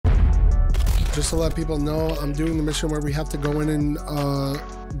just to let people know, I'm doing the mission where we have to go in and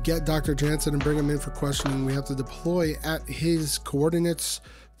get Dr. Jansen and bring him in for questioning. We have to deploy at his coordinates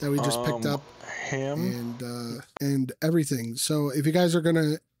that we just picked up, and everything. So if you guys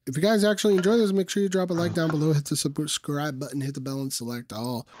actually enjoy this, make sure you drop a like down below, hit the subscribe button, hit the bell, and select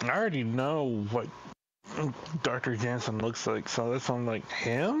all. I already know what Dr. Jensen looks like, so that's I'm like,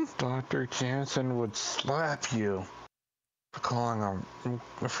 him? Dr. Jensen would slap you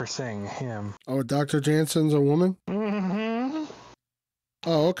for saying him. Oh, Dr. Jansen's a woman? Mm-hmm.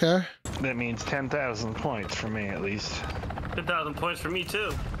 Oh, okay. That means 10,000 points for me, at least. 10,000 points for me,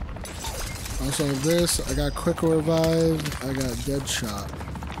 too. Also have this, I got quick revive, I got dead shot.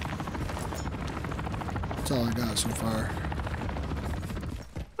 That's all I got so far.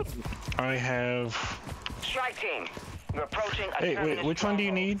 I have... Strike team. You're approaching a Hey, wait, which one do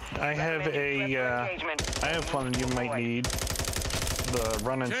you need? I have one you might need. The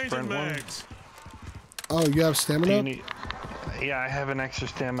run and sprint one. Oh, you have stamina? Yeah, I have an extra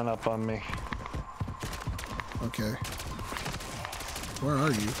stamina up on me. Okay. Where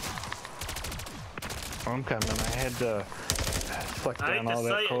are you? I'm coming. I had to suck down all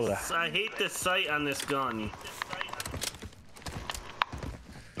that cola. I hate the sight on this gun.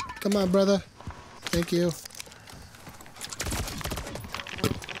 Come on, brother. Thank you.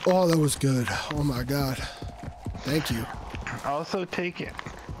 Oh, that was good. Oh my god. Thank you. Also, take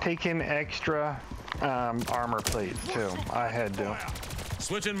in extra armor plates too. I had to.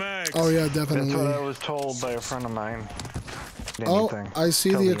 Switching mags. Oh yeah, definitely. That's what I was told by a friend of mine. Oh, I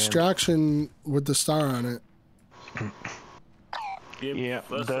see the extraction with the star on it. Yeah,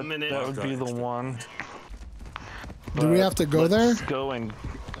 that would be the one. Do we have to go there? Let's go and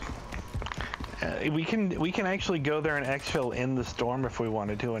we can actually go there and exfil in the storm if we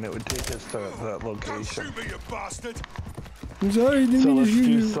wanted to, and it would take us to that location. Don't shoot me, you bastard! I'm sorry, didn't So mean to let's shoot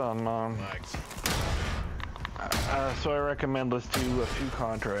do you. some. So I recommend let's do a few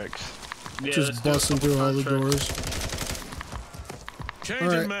contracts. Yeah, just busting through all the doors.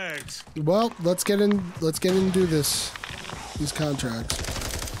 Changing mags. Well, let's get in and do these contracts.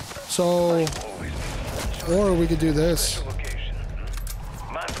 So, or we could do this.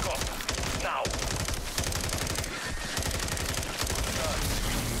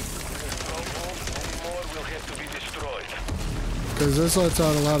 Because this lets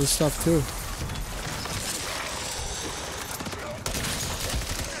out a lot of stuff too.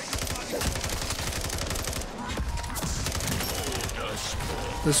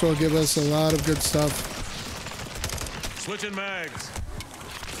 This will give us a lot of good stuff. Switching mags.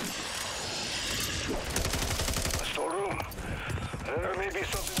 Storeroom. There may be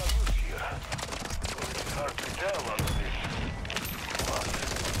something of use here. It's hard to tell on this.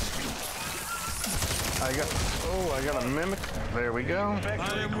 I got a mimic. There we go. I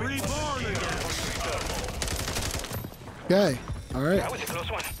am reborn again. Okay. All right. That was a close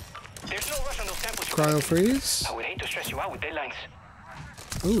one. There's no rush on those samples. Cryo freeze. I would hate to stress you out with deadlines.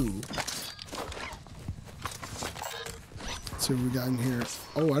 Ooh. Let's see what we got in here.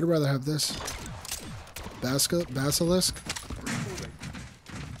 Oh, I'd rather have this. Basilisk.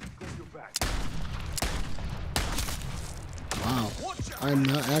 Wow. I'm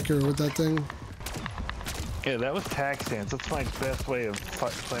not accurate with that thing. Yeah, that was tax stance. That's my best way of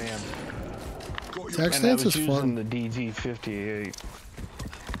playing. Tax stance is fun. The DG58.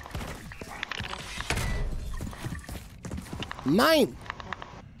 Mine.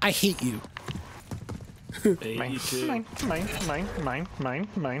 I hate you. Mine.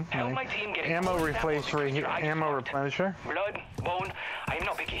 Ammo replace right here. Ammo replenisher. Blood, bone. I am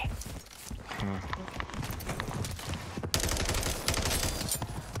not picky.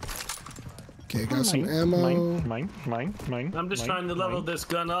 Okay, got some ammo. Mine. I'm just trying to level this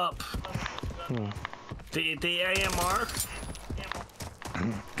gun up. The AMR.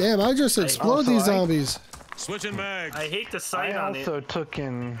 Damn, I just explode these zombies. Switching mags. I hate the sight on it. I also took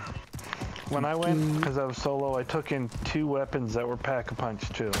in, when I went, because I was solo, I took in 2 weapons that were pack-a-punch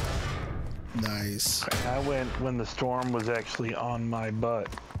too. Nice. I went when the storm was actually on my butt.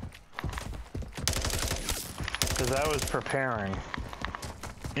 Because I was preparing.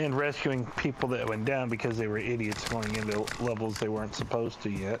 And rescuing people that went down because they were idiots going into levels they weren't supposed to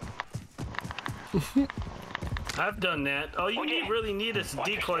yet. I've done that. All you really need is a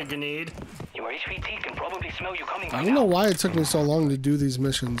decoy grenade. Your HVT can probably smell you coming. I don't know why it took me so long to do these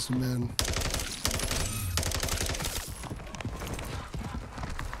missions, man.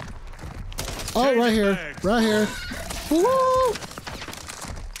 Oh, right here. Right here. Woo!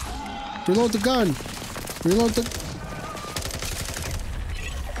 Reload the gun. Reload the...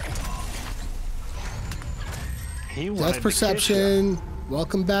 That's perception.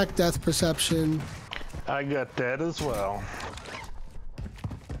 Welcome back, Death Perception. I got that as well.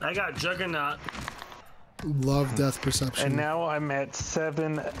 I got Juggernaut. Love Death Perception. And now I'm at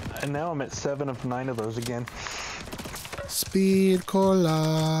 7. And now I'm at 7 of 9 of those again. Speed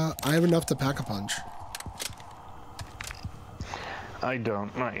Cola. I have enough to pack a punch. I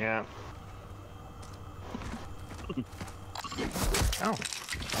don't, not yet. Oh.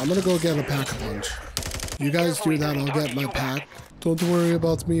 I'm gonna go get a pack a punch. You guys do that, I'll get my pack. Don't worry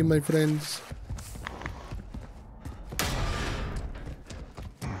about me, my friends.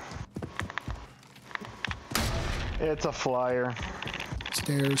 It's a flyer.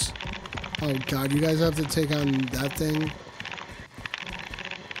 Stairs. Oh god, you guys have to take on that thing.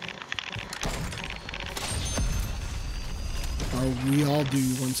 Or we all do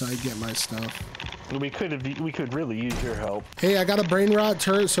once I get my stuff. We could really use your help. Hey, I got a brain rot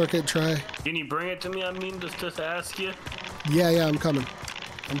turret circuit tray. Can you bring it to me? I mean, just to ask you. Yeah, I'm coming.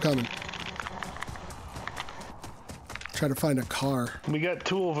 I'm coming. Try to find a car. We got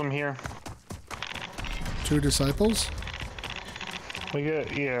 2 of them here. 2 disciples? We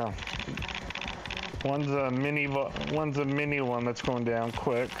got, yeah. One's a mini one that's going down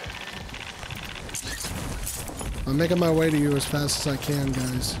quick. I'm making my way to you as fast as I can,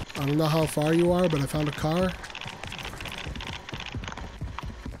 guys. I don't know how far you are, but I found a car.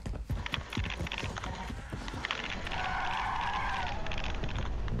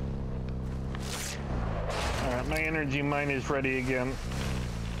 Alright, my energy mine is ready again.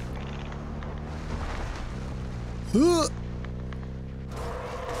 Huh.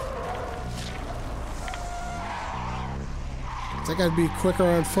 I think I'd be quicker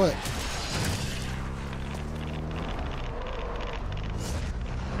on foot.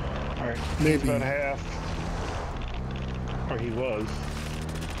 Alright, Maybe. he's about half. Or he was.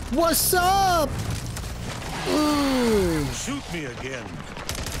 What's up? Ooh. Shoot me again.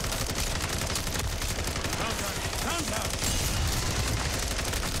 Contact.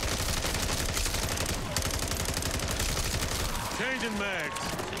 Changing mags.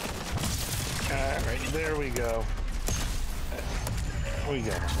 Alright, there we go. We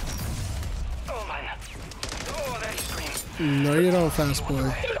got it. Oh, man. Oh, that is green. No, you don't, fast boy.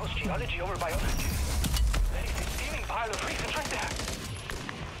 That was geology over biology. There is a steaming pile of reasons right there.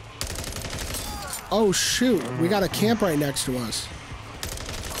 Oh shoot, we got a camp right next to us.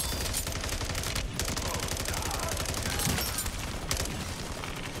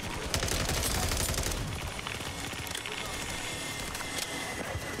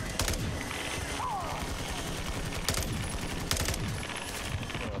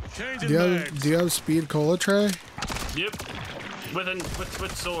 Do you have speed cola tray? Yep.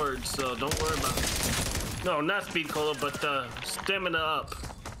 With swords, so don't worry about it. No, not speed cola, but stamina up.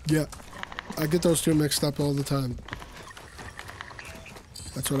 Yeah. I get those 2 mixed up all the time.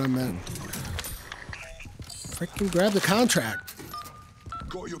 That's what I meant. Freaking grab the contract.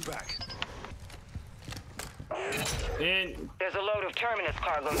 Got your back. And There's a load of Terminus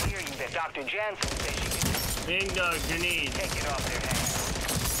cargo here you that Dr. Jansen says you can grenade. take it off their hands.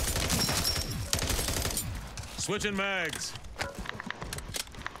 Switching mags.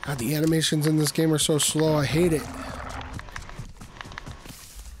 God, the animations in this game are so slow. I hate it.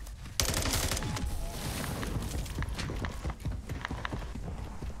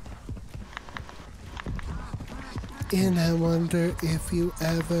 And I wonder if you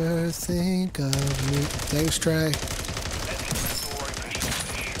ever think of me. Thanks, Trey.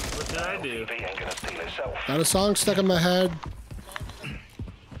 What did I do? He ain't gonna steal himself. Got a song stuck in my head.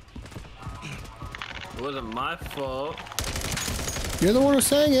 It wasn't my fault. You're the one who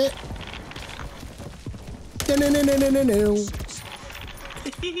sang it. No.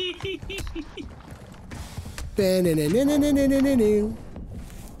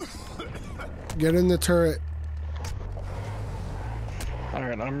 Get in the turret.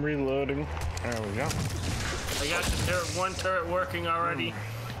 Alright, I'm reloading. There we go. I got the one turret working already.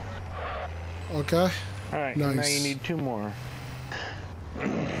 Okay. Alright, Nice. now you need 2 more. I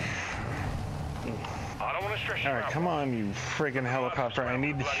don't want to stress you Alright, out. come on, you friggin' helicopter. I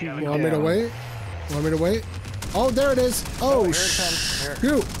need to shoot you Want me to down. wait? Want me to wait? Oh, there it is. Oh, here it comes. Here.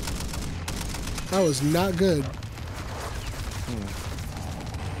 shoot. That was not good.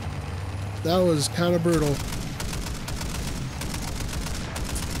 That was kind of brutal.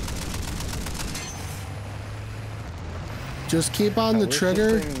 Just keep on the At least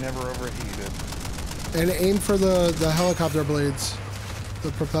trigger this thing never overheated. and aim for the helicopter blades,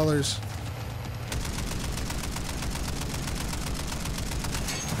 the propellers.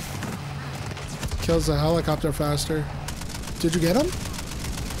 Kills the helicopter faster. Did you get him?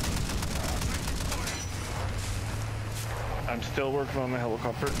 I'm still working on the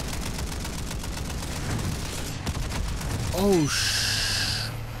helicopter? Oh,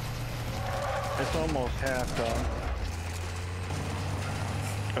 It's almost half done.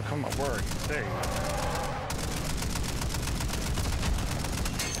 Oh, come on, work. There you go.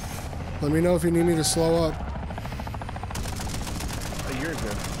 Let me know if you need me to slow up. Oh, you're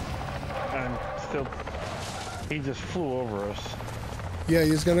good. I'm still. He just flew over us. Yeah,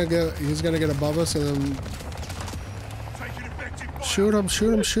 he's gonna get above us and then shoot him.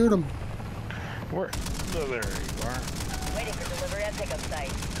 Where? Oh, there you are. Waiting for delivery at pickup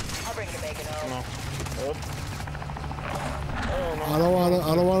site. I'll bring your bacon home. No. Oh. I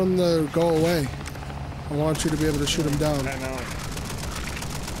don't want him to go away. I want you to be able to shoot him down. I know.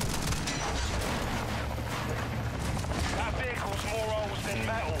 That vehicle's more old than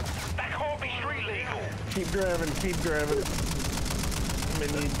metal. That can't be street legal. Keep driving.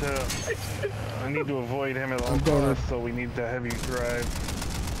 I need to avoid him at all costs, so we need to have you drive.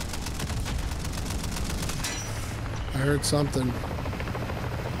 I heard something.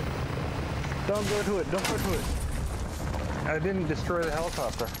 Don't go to it. I didn't destroy the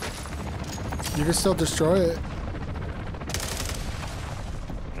helicopter. You can still destroy it.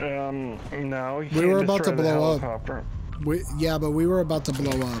 No. You We were can't about to destroy the blow up. helicopter. Yeah, but we were about to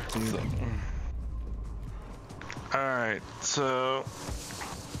blow up, dude. Alright, so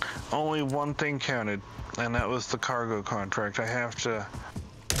only one thing counted, and that was the cargo contract. I have to.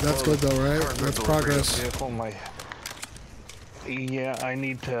 That's good though, right? That's progress. Vehicle, yeah, I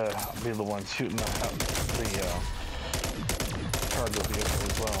need to be the one shooting the cargo vehicle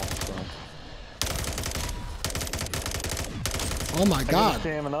as well. So. Oh my God!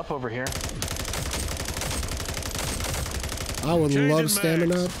 Stamming up over here. I would love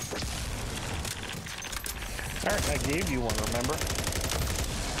stamina up. Alright, I gave you one, remember?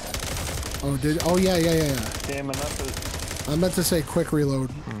 Oh, oh yeah. Stamming up is... I meant to say quick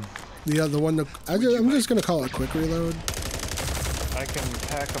reload. The one that I'm just gonna call it quick reload. I can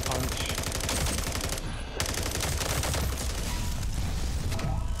pack a punch.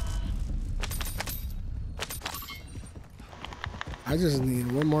 I just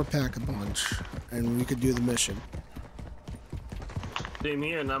need one more pack a punch, and we could do the mission. Same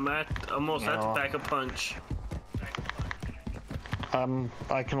here, and I'm almost at the pack a punch.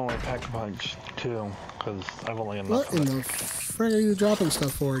 I can only pack a punch too, because I've only enough. What in the frig are you dropping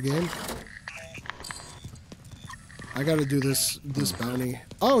stuff for again? I gotta do this bounty.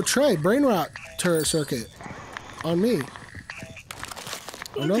 Oh, Trey, brain rot turret circuit on me.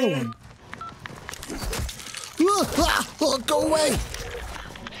 Another one. Go away!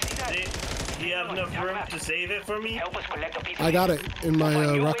 Do you have enough room to save it for me? I got it in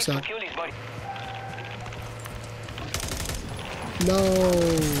my rucksack. No.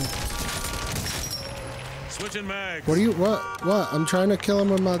 Switching mags. What are you? What? I'm trying to kill him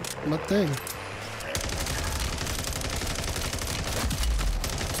with my thing.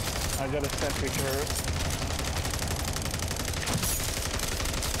 I got a sentry turret.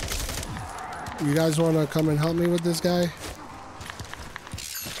 You guys want to come and help me with this guy?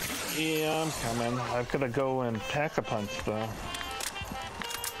 Yeah, I'm coming. I've got to go and pack a punch though.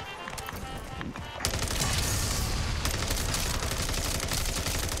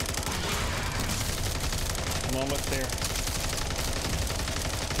 I'm almost there.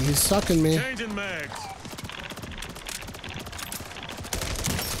 He's sucking me. Changing mags.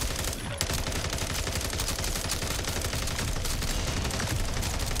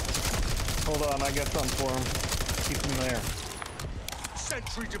 Hold on, I got something for him. Keep him there.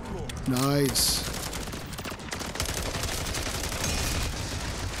 Sentry deployed. Nice.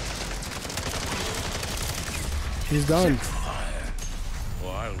 He's done. Oh,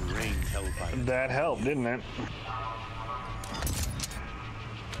 I'll rain hellfire. That helped, didn't it?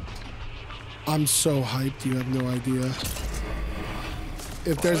 I'm so hyped, you have no idea.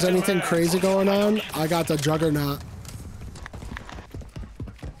 If there's anything crazy going on, I got the juggernaut.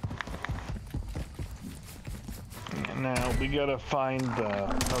 Now we gotta find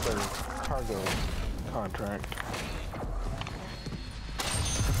another cargo contract.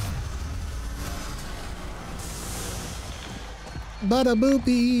 Bada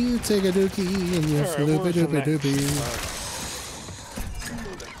boopy, take a dookie, and you floopy doopy doopy.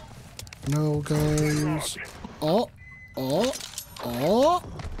 No guns. Oh.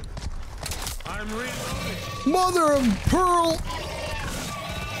 I'm reloading. Mother of pearl!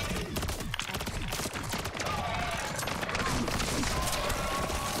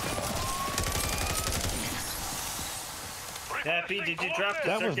 Happy, did you drop the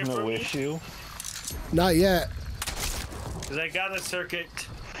That was circuit for no me? issue. Not yet. Because I got a circuit.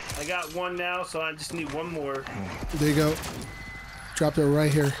 I got one now, so I just need one more. There you go. Dropped it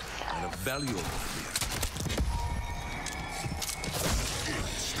right here. And a valuable.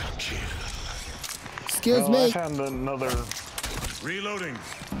 Excuse I me. found another. Reloading.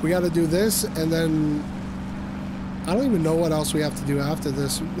 We got to do this, and then I don't even know what else we have to do after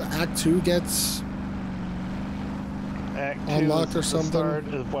this. Act 2 gets Act 2 unlocked is or the something. start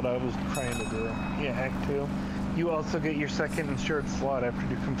is what I was trying to do. Yeah, Act 2. You also get your second insured slot after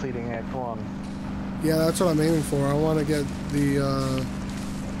completing Act 1. Yeah, that's what I'm aiming for. I want to get the.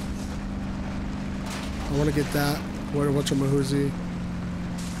 I want to get that. Whatchamahoozy.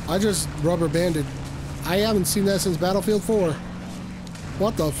 I just rubber banded. I haven't seen that since Battlefield 4.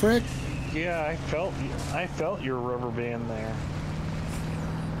 What the frick? Yeah, I felt your rubber band there.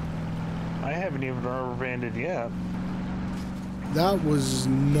 I haven't even rubber banded yet. That was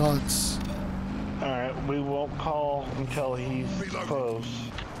nuts. Alright, we won't call until he's close.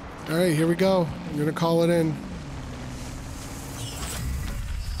 Alright, here we go. I'm gonna call it in.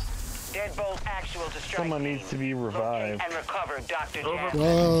 Deadbolt actual to strike. Someone needs to be revived. And recover Dr. Jansen.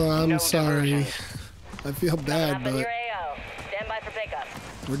 Well, I'm No sorry. diversions. I feel bad, Up in but your AO. Stand by for pickup.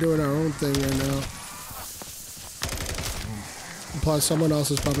 we're doing our own thing right now. Plus, someone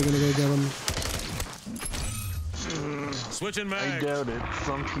else is probably gonna go get him. Switching I mag. doubt it.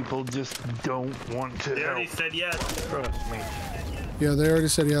 Some people just don't want to They already help. said yes. Trust me. Yeah, they already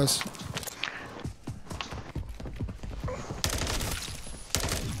said yes.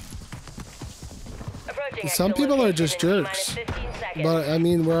 Approaching Some actual people are location just in jerks. T-minus 15 seconds. But, I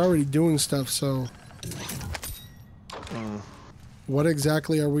mean, we're already doing stuff, so... What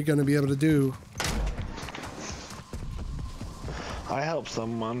exactly are we gonna be able to do? I helped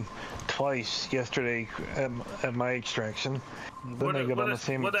someone twice yesterday at my extraction. Then they got on the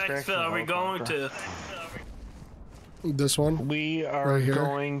same what extraction exfil are we going helicopter. to? This one? We are Right here?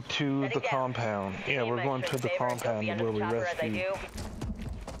 going to Heading the down. compound. Yeah, we're going to the compound where we rescued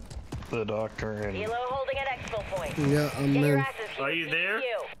the doctor and Helo holding at exfil point. Yeah, I'm Get your in. asses here. Are you there?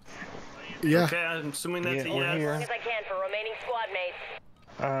 You. Yeah. Okay, I'm assuming that's Yeah, a we're yes. here. As long as I can for remaining squad mates.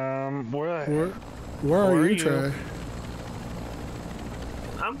 Where are are you, you? Trey?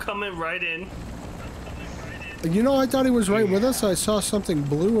 I'm coming right in. You know, I thought he was right with us. I saw something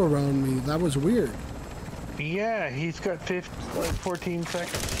blue around me. That was weird. yeah, he's got 14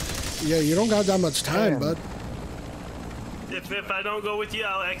 seconds. Yeah, you don't got that much time, Man. bud. If I don't go with you,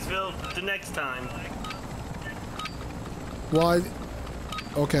 I'll exfil the next time. Well,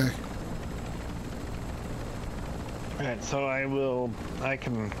 okay. Alright, so I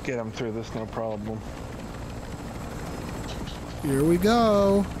can get him through this, no problem. Here we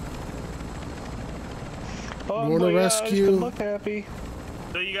go. Oh, wanna my gosh, rescue- don't look happy.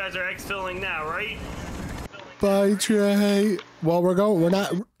 So you guys are exfilling now, right? Bye, Trey. Well, we're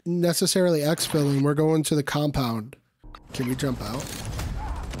not necessarily exfilling. We're going to the compound. Can we jump out?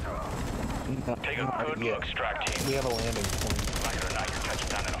 Take a good look, Strack team. We have a landing point. Like it or not, you're touching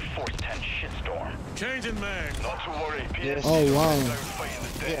down in a Force 10 shitstorm. Changing mag. Not to worry, PS. Oh, wow. Fighting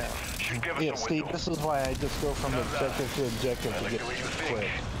the dead. Should give us Yeah, a Steve, window. this is why I just go from objective to objective to get what you think. quick.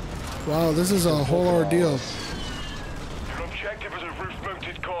 Wow, this is a whole ordeal. Your objective is a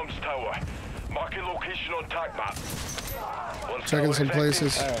roof-mounted comms tower. Marking location on TAC map. Once Checking tower some is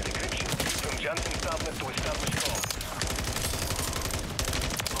places. active, decryption from Jensen tablet to establish comms.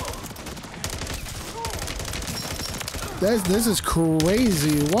 This is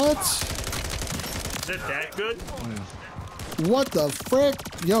crazy. What? Is it that good? What the frick?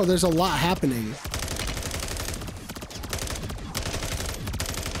 Yo, there's a lot happening.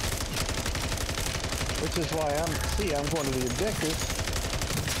 Which is why I'm going to the objective.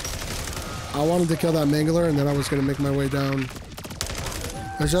 I wanted to kill that mangler, and then I was gonna make my way down.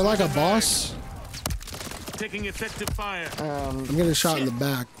 Is there like a boss? Taking effective fire. I'm getting shot in the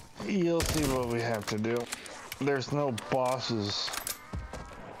back. You'll see what we have to do. There's no bosses.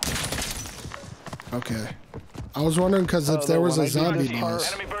 Okay. I was wondering because if there was a zombie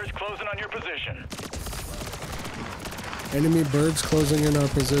boss. Enemy birds closing on your position. Enemy birds closing in our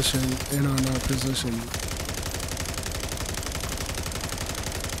position. In on our position.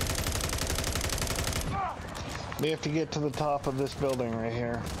 We have to get to the top of this building right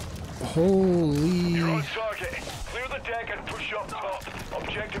here. Holy. You're on target. Clear the deck and push up top.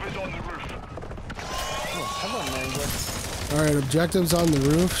 Objective is on the roof. Oh, come on, Mangler. All right, objectives on the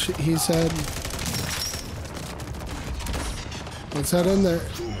roof. He said. Let's head in there.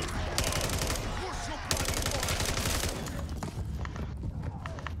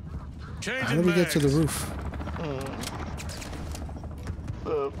 Changing How do we get to the roof?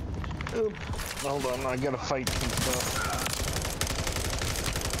 Hold on, I gotta fight some stuff.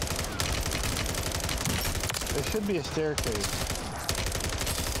 There should be a staircase.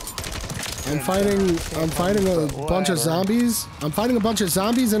 I'm fighting a bunch of zombies. I'm fighting a bunch of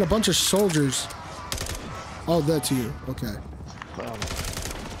zombies and a bunch of soldiers. Oh, that's you. Okay.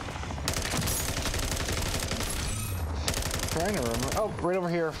 Trying to remember. Oh, right over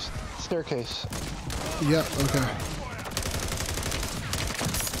here. Staircase. Yeah, okay.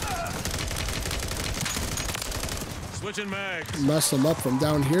 Switching mags. Mess them up from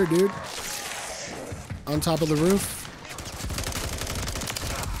down here, dude. On top of the roof.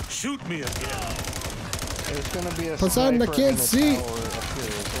 Shoot me again. There's gonna be a Poseidon, I sniper can't in the see. tower up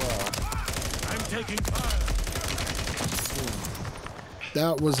here as well. I'm taking fire.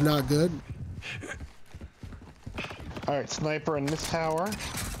 That was not good. All right, sniper in this tower.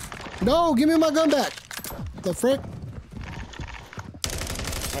 No, give me my gun back. The frick? All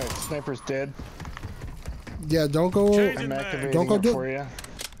right, sniper's dead. Yeah, don't go. I'm activating Don't go it do. for you.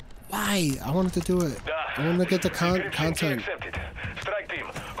 Why? I wanted to do it. I wanted to get the content. Accepted. Strike team,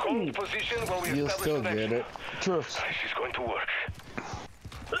 hold position while we You'll establish still the next. get it. Trust. This is going to work.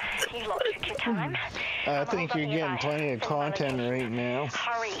 You lot took your time. I think you're getting plenty of content right now.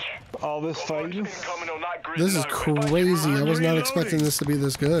 Hurry. All this fighting. Incoming on that grid This is now. crazy. I was not expecting this to be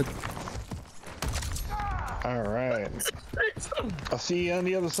this good. All right. I'll see you on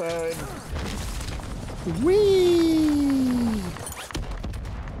the other side. Whee!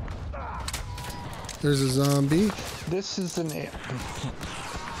 There's a zombie. This is an.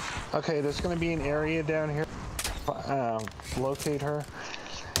 Okay, there's going to be an area down here. Locate her.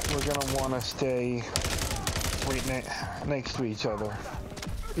 We're going to want to stay right next to each other.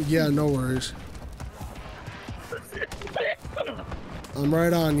 Yeah, no worries. I'm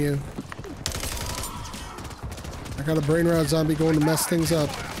right on you. I got a brain rot zombie going to mess things up.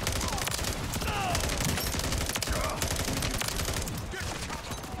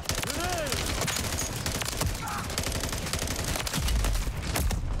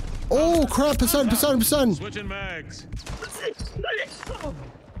 Oh crap! Poseidon! Switching mags.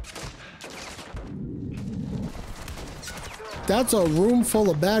 That's a room full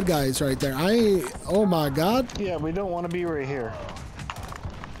of bad guys right there. Oh my god. Yeah, we don't want to be right here.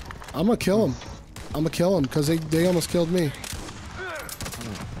 I'm gonna kill him. Because they almost killed me.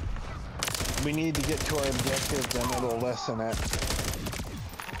 We need to get to our objective, then it'll lessen it.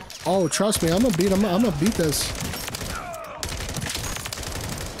 Oh, trust me, I'm gonna beat this.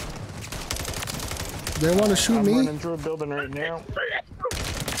 They want to shoot I'm me? running through a building right now.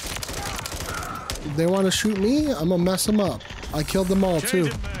 They want to shoot me? I'm gonna mess them up. I killed them all too.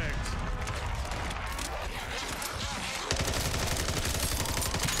 Changing mags.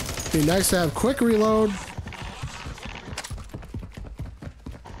 Be nice to have quick reload.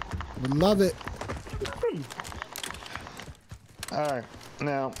 Would love it. Alright,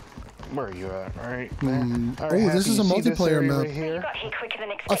 now, where are you at? Right there. All Oh, right, this is a Happy, you see this multiplayer area map. right You here? got here quicker than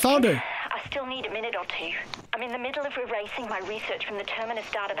I expected. found her. I still need a minute or two. I'm in the middle of erasing my research from the Terminus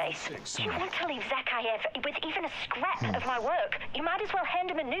database. You want to leave Zakayev with even a scrap of my work? You might as well hand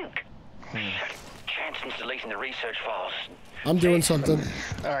him a nuke. Jensen's deleting the research files. I'm doing something.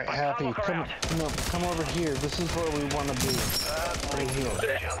 Alright, Happy, come over here. This is where we want to be. Right here.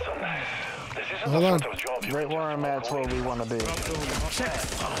 Hold on. Right where I'm at is where we want to be.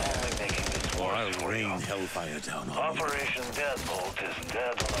 Or I'll rain hellfire down on you. Operation Deadbolt is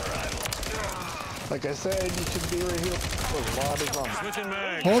dead on arrival. Like I said, you should be right here. There's a lot of them. Switching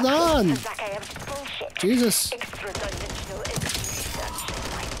mags. Hold on. Zakayev's bullshit. Jesus. Extra-dimensional research.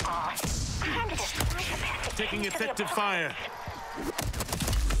 My ass. Handed a psychopath Taking to the effective apartment. fire.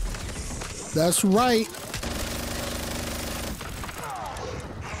 That's right.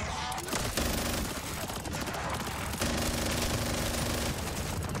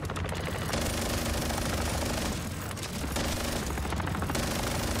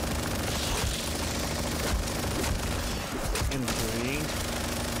 In 3, 2,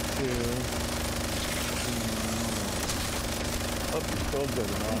 1. Oh, still good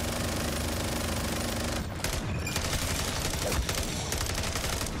enough.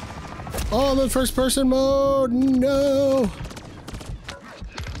 Oh, I'm in first person mode. No.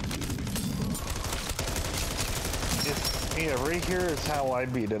 Yeah, right here is how I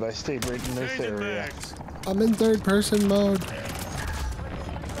beat it. I stayed right in this Changing area. mags. I'm in third person mode.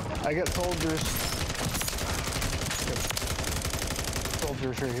 I got soldiers.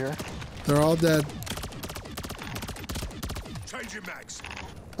 Soldiers right here. They're all dead. Changing mags.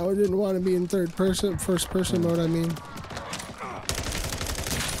 I didn't want to be in first person mode, I mean.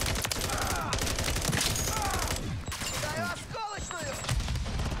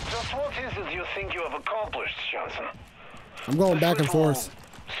 Just what is it you think you have accomplished, Jensen? I'm going back and forth.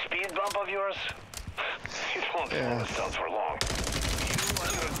 Speed bump of yours? You won't hold this down for long. You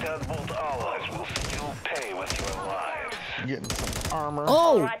and your deadbolt allies will still pay with your lives. Getting some armor.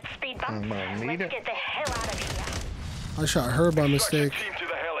 Oh! Alright, speed bump. Need Let's it. get the hell out of here. I shot her by mistake. Team to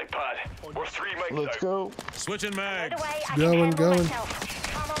the helipad. We're 3 mics Let's out. go. Switching Right mags. away, I Going, can handle going. myself.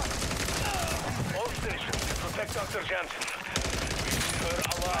 Come on. All stations, protect Dr. Jensen. Leave her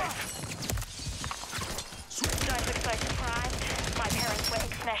alive. Don't look so surprised. My parents were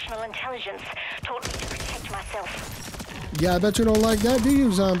ex-national intelligence. Taught me to protect myself. Yeah, I bet you don't like that, do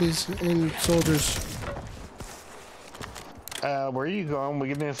you, zombies and soldiers? Where are you going? We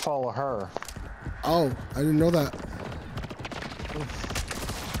didn't follow her. Oh, I didn't know that.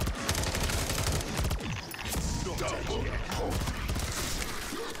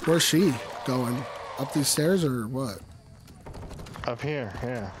 Where's she going? Up these stairs or what? Up here,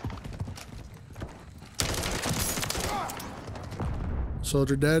 yeah.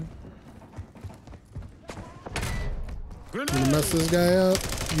 Soldier dead. Gonna mess this guy up.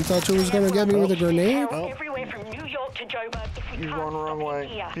 You thought you was gonna get me with a grenade? Hell, everywhere from New York to Joburg. If we You're can't going the wrong stop way. him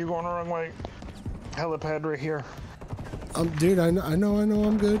here. You're going the wrong way. Helipad right here. Dude, I know,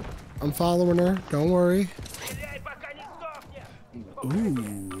 I'm good. I'm following her. Don't worry.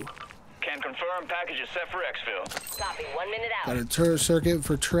 Ooh. Can confirm package is set for exfil. Copy. 1 minute out. Got a turret circuit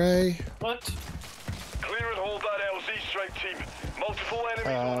for Trey. What? Clear and hold that LZ strike team. Multiple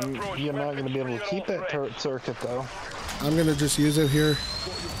enemies on approach. You're not going to be able to keep that turret circuit, though. I'm gonna just use it here.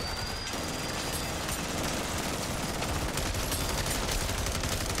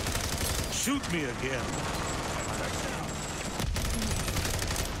 Shoot me again.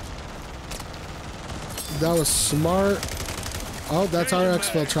 That was smart. Oh, that's our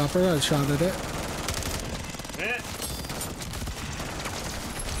exfil chopper. I shot at it. Eh.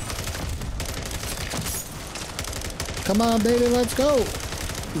 Come on, baby, let's go.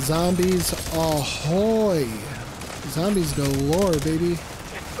 Zombies ahoy. Zombies galore, baby.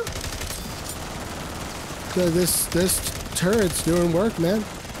 So this turret's doing work, man.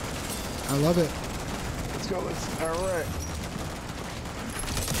 I love it. Let's go. All right.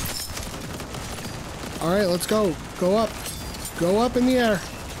 All right, let's go. Go up. Go up in the air.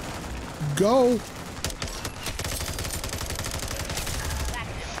 Go.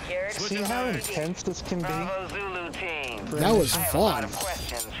 See how intense this can be? Bravo Zulu team. That was I have a lot fun. of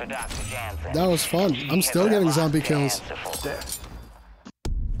questions for Dr. Jansen. That was fun. I'm still getting zombie kills.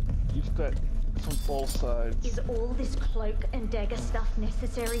 You've got from both sides. Is all this cloak and dagger stuff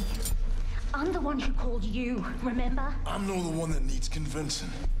necessary? I'm the one who called you, remember? I'm not the one that needs convincing.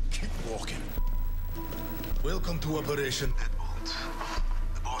 Keep walking. Welcome to Operation Deadbolt.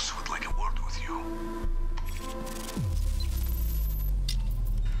 The boss would like a word with you.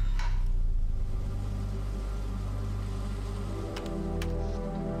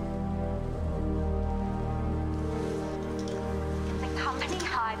 The company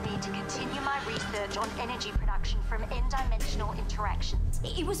hired me to continue my research on energy production from n-dimensional interactions.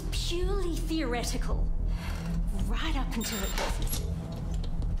 It was purely theoretical, right up until it wasn't.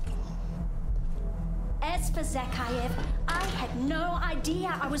 As for Zakhaev, I had no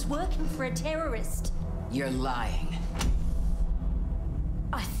idea I was working for a terrorist. You're lying.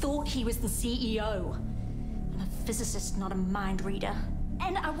 I thought he was the CEO. I'm a physicist, not a mind reader.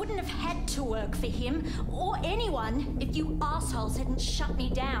 And I wouldn't have had to work for him or anyone if you assholes hadn't shut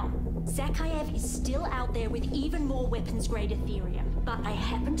me down. Zakhaev is still out there with even more weapons-grade Ethereum, but I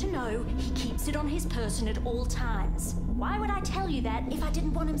happen to know he keeps it on his person at all times. Why would I tell you that if I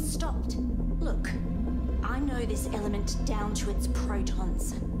didn't want him stopped? Look, I know this element down to its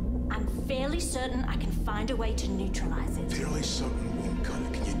protons. I'm fairly certain I can find a way to neutralize it. Fairly certain won't cut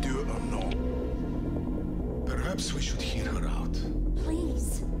it. Can you do it or not? Perhaps we should hear her out.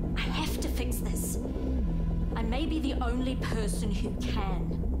 Please, I have to fix this. I may be the only person who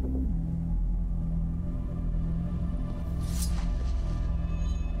can.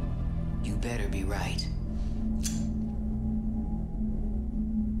 You better be right.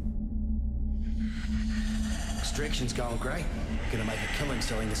 Extraction's going great. Gonna make a killing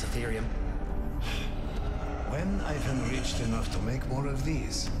selling this Ethereum. When I've enriched enough to make more of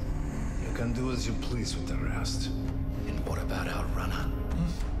these, you can do as you please with the rest. And what about our runner?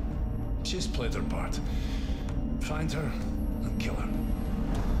 She's played her part. Find her and kill her.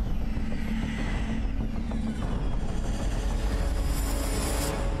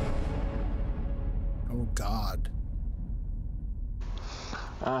 Oh God.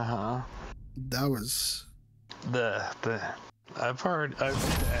 Uh-huh. That was. I've did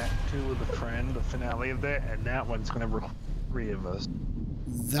Act 2 with a friend, the finale of that, and that one's gonna be 3 of us.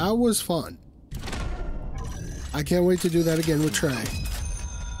 That was fun. I can't wait to do that again with Trey.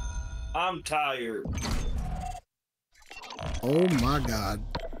 I'm tired. Oh my God.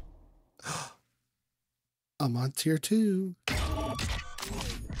 I'm on tier 2. I'm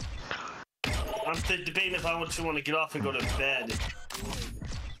debating if I want to get off and go to bed.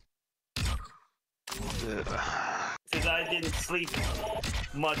 Because I didn't sleep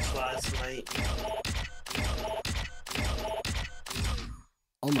much last night.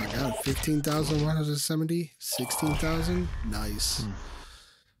 Oh my god, 15,170? 16,000? Nice.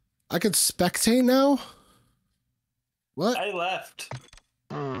 I could spectate now? What? I left.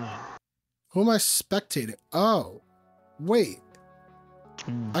 Who am I spectating? Oh. Wait.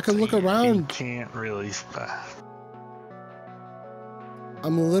 I can look around. You can't really.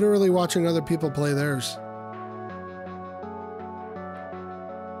 I'm literally watching other people play theirs.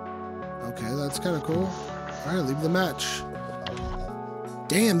 Okay, that's kind of cool. All right, leave the match.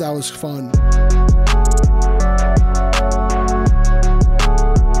 Damn, that was fun.